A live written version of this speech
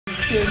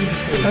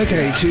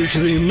Okay, due to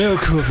the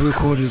miracle of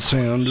recorded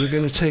sound, we're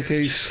going to take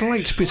a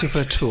slight bit of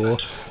a tour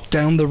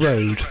down the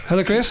road.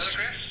 Hello, Chris.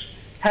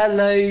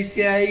 Hello,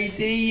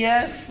 JD.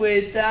 Yes,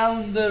 we're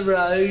down the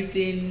road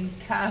in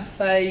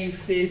Cafe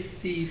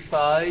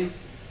 55,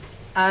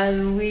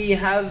 and we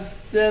have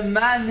the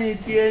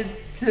manager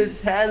to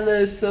tell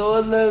us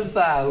all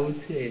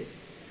about it.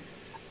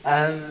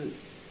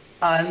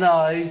 And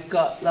I've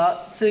got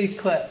lots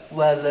of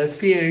a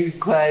few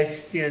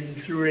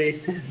questions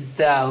written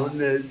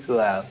down as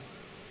well.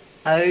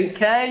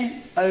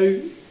 Okay,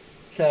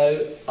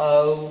 so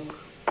I'll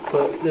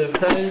put the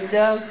phone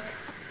down.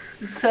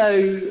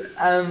 So,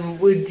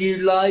 would you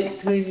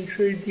like to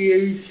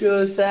introduce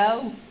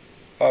yourself?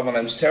 Hi, my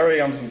name's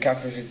Terry. I'm from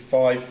Cafe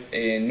 55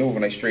 in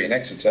Norton Street in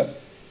Exeter,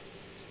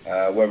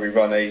 where we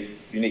run a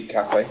unique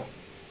cafe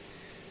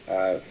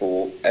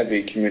for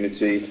every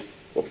community,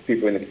 or for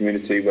people in the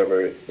community,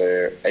 whether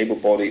they're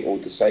able-bodied or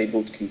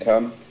disabled, can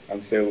come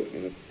and feel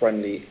in a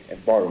friendly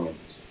environment.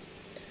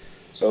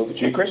 So over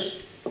to you, Chris.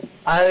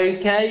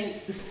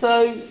 Okay,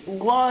 so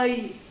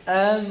why,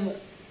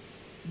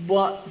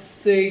 what's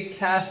the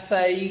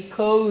cafe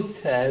called,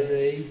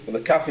 Terry? Well,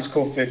 the cafe's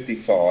called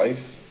 55.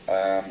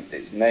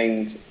 It's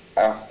named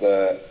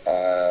after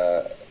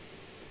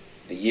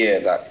the year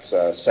that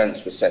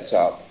Sense was set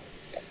up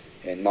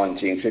in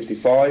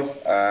 1955,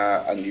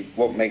 and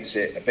what makes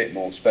it a bit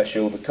more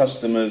special, the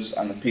customers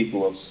and the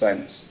people of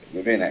Sense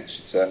within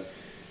Exeter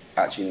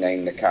actually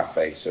named the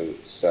cafe, so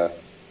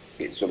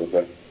it's sort of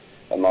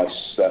a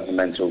nice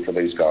memento for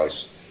those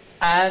guys.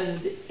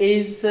 And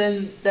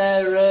isn't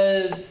there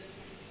a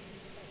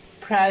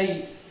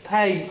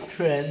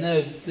patron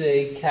of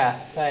the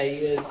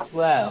cafe as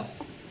well?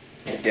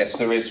 Yes,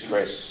 there is,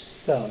 Chris.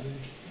 Sorry.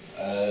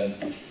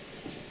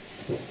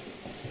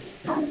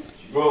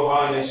 Royal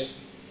Highness.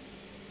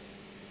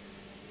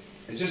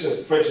 It's just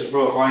as British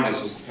Royal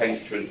Highness is the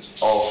patron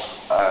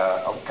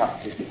of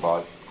Cafe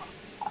 55.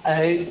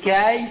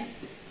 Okay.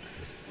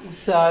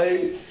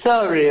 So,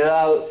 sorry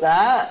about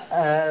that.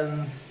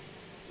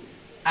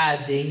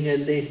 Adding a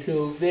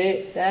little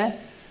bit there.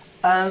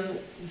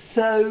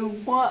 So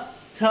what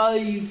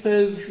type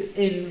of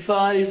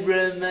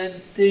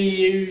environment do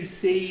you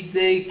see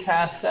the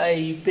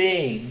cafe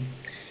being?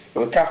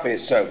 Well, the cafe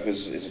itself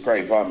is a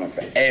great environment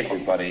for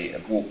everybody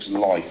of walks of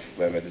life,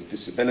 whether there's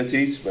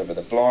disabilities, whether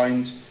they're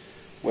blind,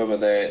 whether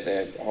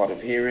they're hard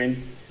of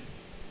hearing,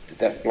 the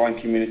deaf-blind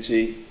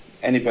community,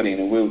 anybody in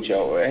a wheelchair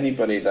or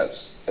anybody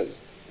that's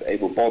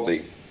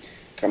able-bodied,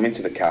 come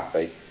into the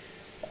cafe.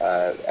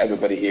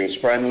 Everybody here is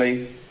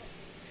friendly,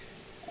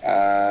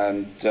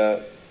 and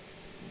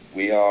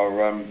we are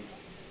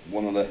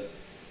one of the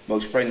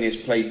most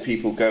friendliest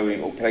people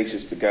going, or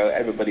places to go.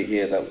 Everybody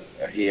here that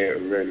are here are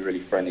really,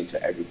 really friendly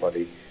to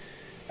everybody.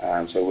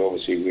 So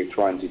obviously we're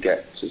trying to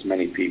get as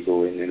many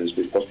people in as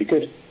we possibly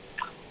could.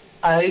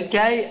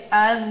 Okay,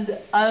 and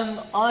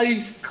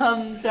I've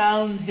come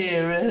down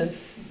here a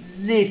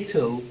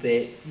little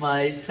bit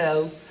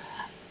myself,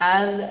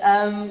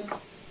 and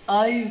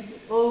I've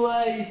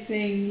always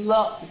seen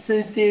lots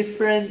of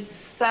different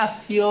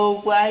stuff.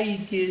 Your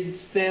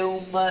wages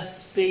bill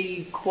must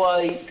be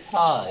quite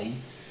high.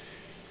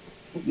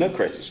 No,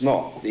 Chris, it's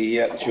not. The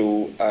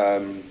actual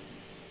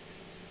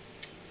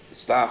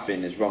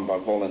staffing is run by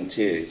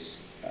volunteers.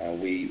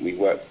 We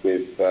work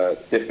with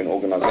different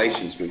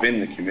organisations within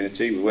the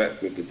community. We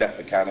work with the Deaf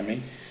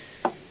Academy,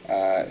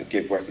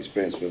 give work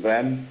experience with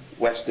them.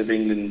 West of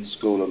England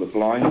School of the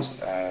Blind,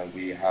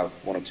 we have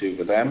one or two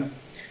with them.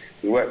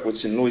 We work with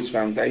St Lloyd's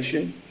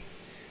Foundation,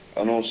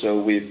 and also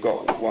we've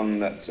got one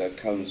that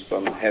comes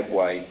from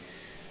Headway,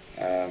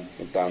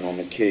 from down on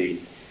the quay.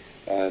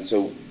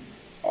 So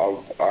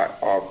our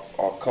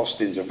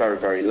costings are very,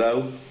 very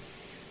low,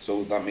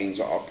 so that means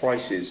that our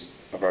prices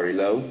are very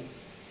low.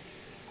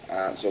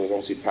 So it's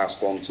obviously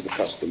passed on to the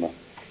customer.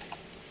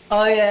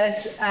 Oh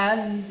yes,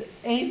 and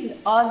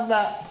on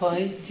that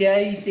point,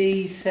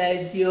 JD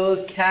said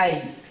your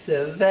cakes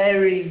are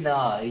very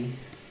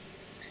nice.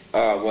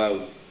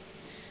 Well,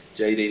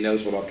 JD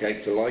knows what our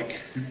cakes are like.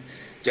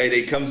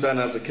 JD comes down and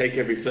has a cake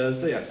every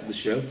Thursday after the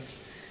show,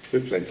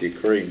 with plenty of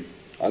cream.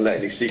 I'm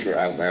letting his secret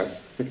out now.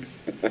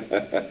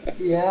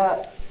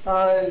 Yeah,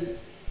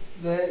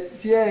 but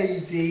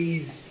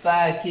JD's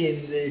back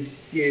in the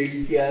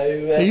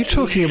studio. Are you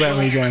talking about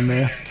me down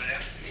there?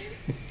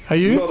 Are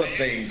you? Not a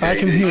thing, JD. I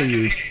can hear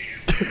you.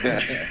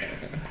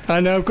 I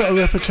know I've got a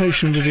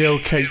reputation with the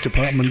old cake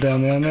department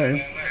down there, I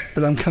know,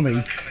 but I'm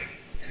coming.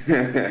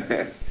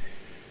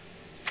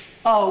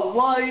 Oh,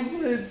 why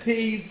would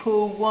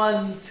people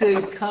want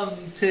to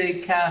come to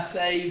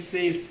Cafe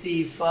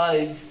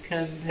 55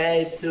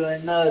 compared to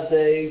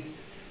another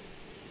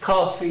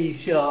coffee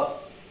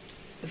shop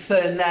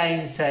for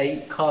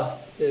namesake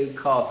Costa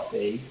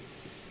Coffee?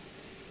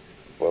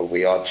 Well,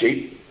 we are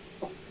cheap.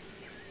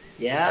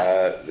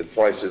 Yeah. The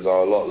prices are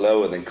a lot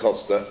lower than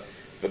Costa.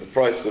 For the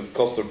price of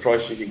Costa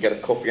price, you can get a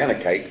coffee and a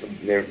cake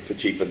for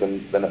cheaper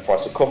than the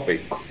price of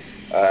coffee.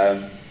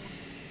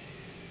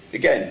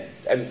 Again,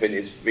 everything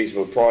is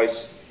reasonable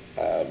price.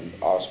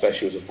 Our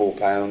specials are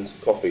 £4,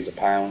 coffee's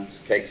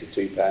 £1, cakes are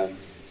 £2.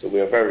 So we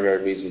are very,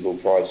 very reasonable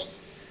priced,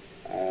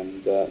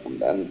 and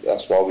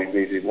that's why we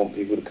really want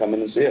people to come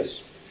in and see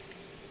us.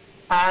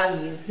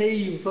 And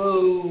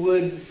people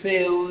would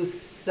feel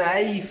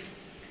safe,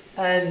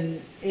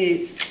 and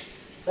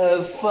it's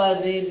a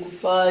fun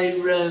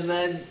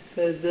environment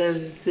for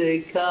them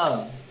to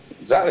come.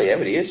 Exactly,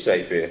 everybody is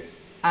safe here.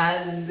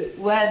 And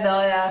when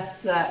I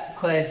asked that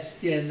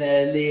question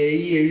earlier,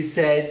 you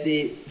said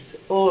it's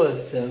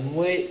awesome,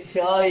 which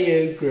I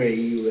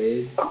agree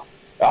with.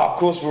 Of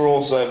course, we're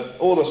awesome.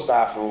 All the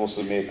staff are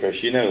awesome here,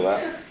 Chris. You know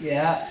that.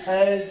 Yeah,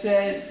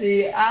 there's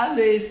the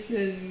Alice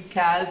and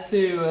Kath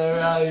who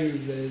are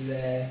over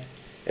there.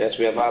 Yes,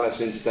 we have Alice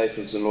in today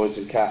from St Lloyd's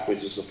and Kath, which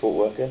is a support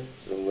worker.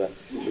 So we're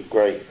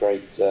great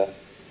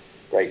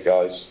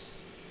guys.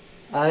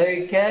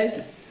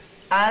 Okay.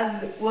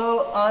 And,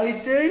 well,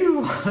 I do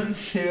want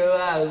to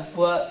have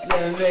what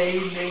the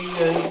meaning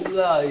of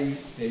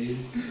life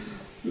is,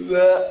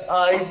 but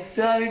I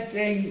don't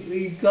think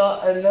we've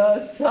got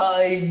enough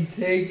time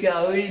to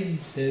go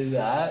into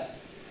that.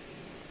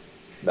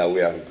 No, we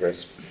haven't,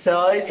 Chris.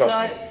 So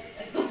Trust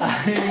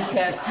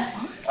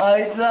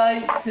I'd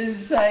like to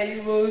say,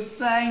 well,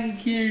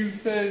 thank you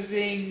for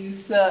being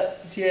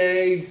such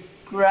a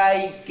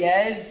great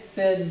guest,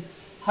 and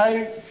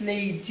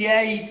hopefully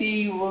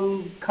JD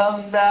will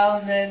come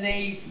down and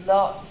eat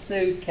lots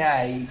of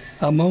cake.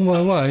 I'm on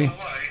my way.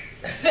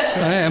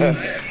 I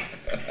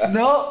am.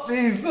 Not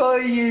before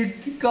you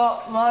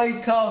got my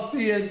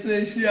copy of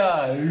the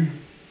show.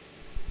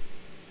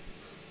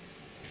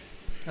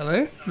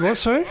 Hello? What,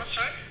 sorry?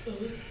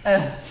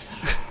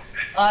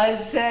 I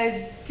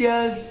said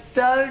just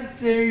don't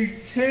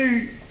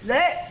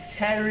let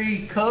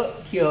Terry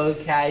cook your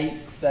cake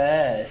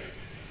first.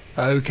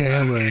 Okay,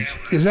 I won't.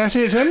 Is that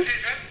it then?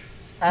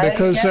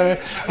 Because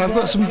Okay. I've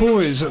got some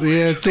boys at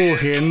the door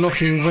here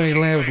knocking very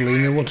loudly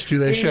and they want to do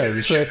their show.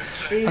 So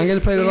I'm going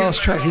to play the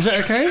last track. Is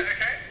that okay?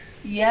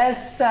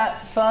 Yes,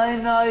 that's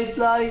fine. I'd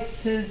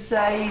like to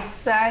say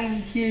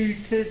thank you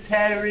to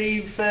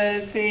Terry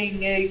for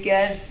being a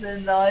guest,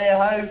 and I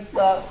hope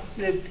lots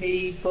of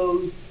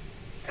people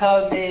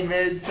come in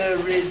as a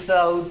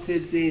result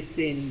of this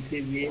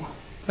interview.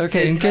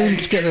 Okay, and get them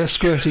to get their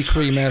squirty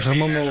cream out.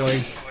 I'm on my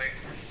way.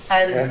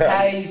 And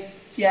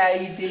taste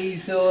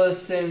JD's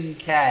awesome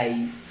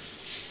cake.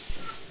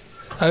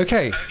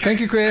 Okay, thank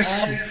you,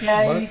 Chris. Okay,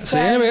 Bye. See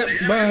you in a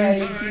bit.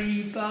 Bye.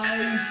 JD,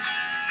 bye.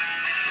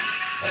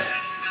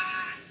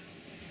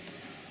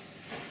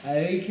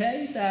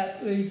 Okay,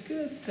 that was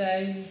good,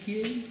 thank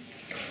you.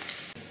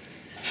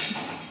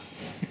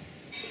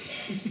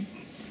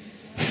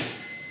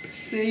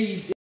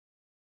 See